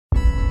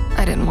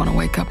didn't want to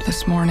wake up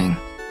this morning.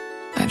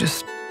 I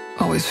just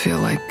always feel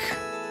like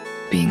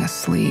being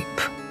asleep.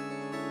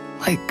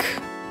 Like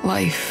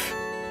life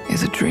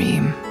is a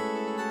dream.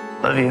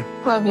 Love you.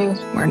 Love you.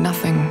 Where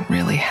nothing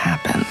really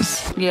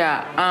happens.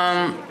 Yeah,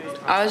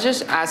 I was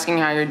just asking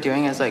how you're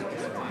doing as like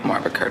more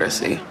of a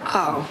courtesy.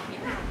 Oh,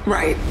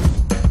 right.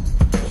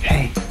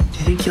 Hey, do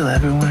you think you'll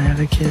ever want to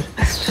have a kid?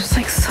 It's just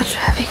like such a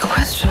heavy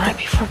question right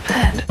before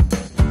bed.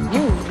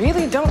 You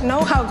really don't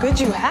know how good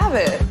you have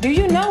it. Do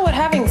you know what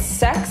having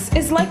sex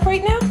is like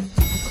right now?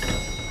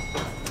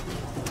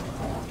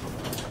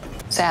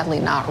 Sadly,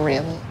 not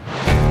really.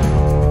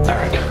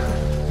 Eric.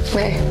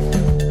 Wait.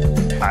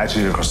 I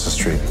actually live across the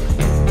street.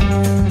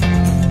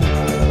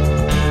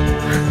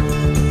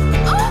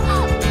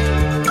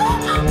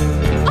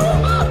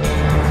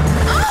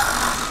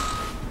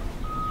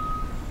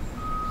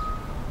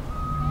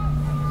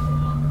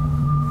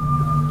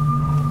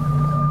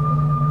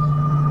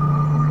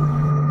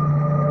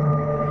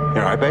 You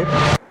all right, babe?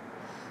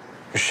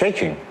 You're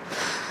shaking.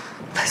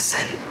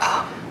 Listen,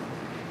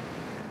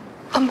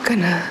 I'm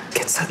gonna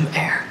get some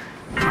air.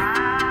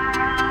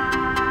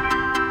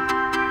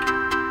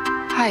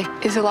 Hi,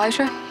 is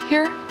Elijah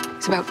here?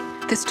 He's about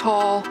this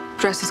tall,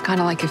 dresses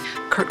kind of like if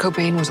Kurt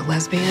Cobain was a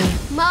lesbian.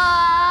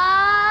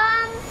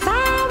 Mom!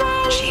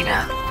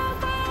 Gina.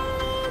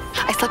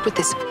 I slept with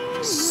this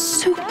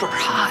super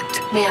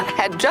hot man.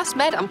 Had just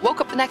met him,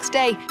 woke up the next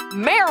day,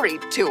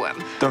 married to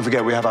him. Don't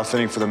forget, we have our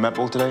fitting for the Met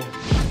Ball today.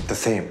 The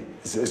theme,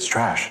 it's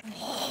trash.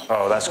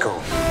 Oh, that's cool.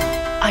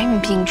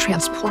 I'm being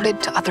transported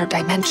to other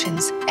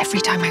dimensions every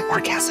time I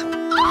orgasm.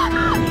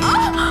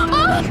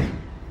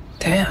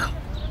 Damn,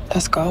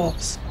 that's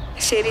goals.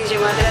 It's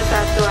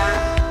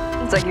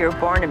like you were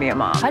born to be a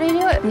mom. How do you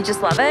do it? You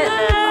just love it?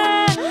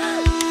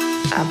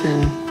 I've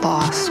been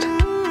lost,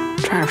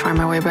 trying to find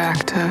my way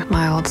back to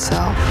my old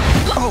self.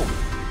 Oh!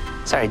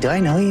 Sorry, do I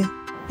know you?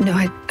 No,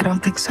 I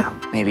don't think so.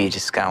 Maybe you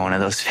just got one of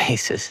those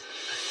faces.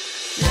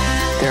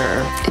 There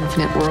are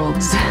infinite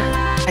worlds.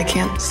 I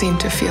can't seem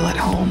to feel at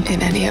home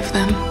in any of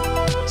them.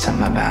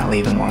 Something about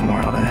leaving one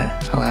world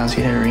that allows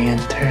you to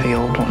re-enter the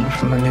old one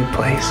from a new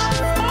place.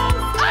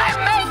 I'm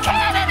May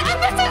Cannon, and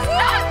this is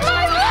not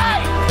my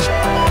life!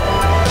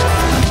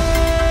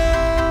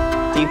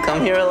 Do you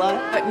come here a lot?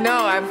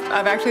 No,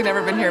 I've actually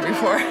never been here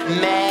before.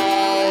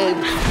 May,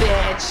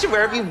 bitch,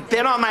 where have you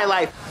been all my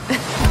life?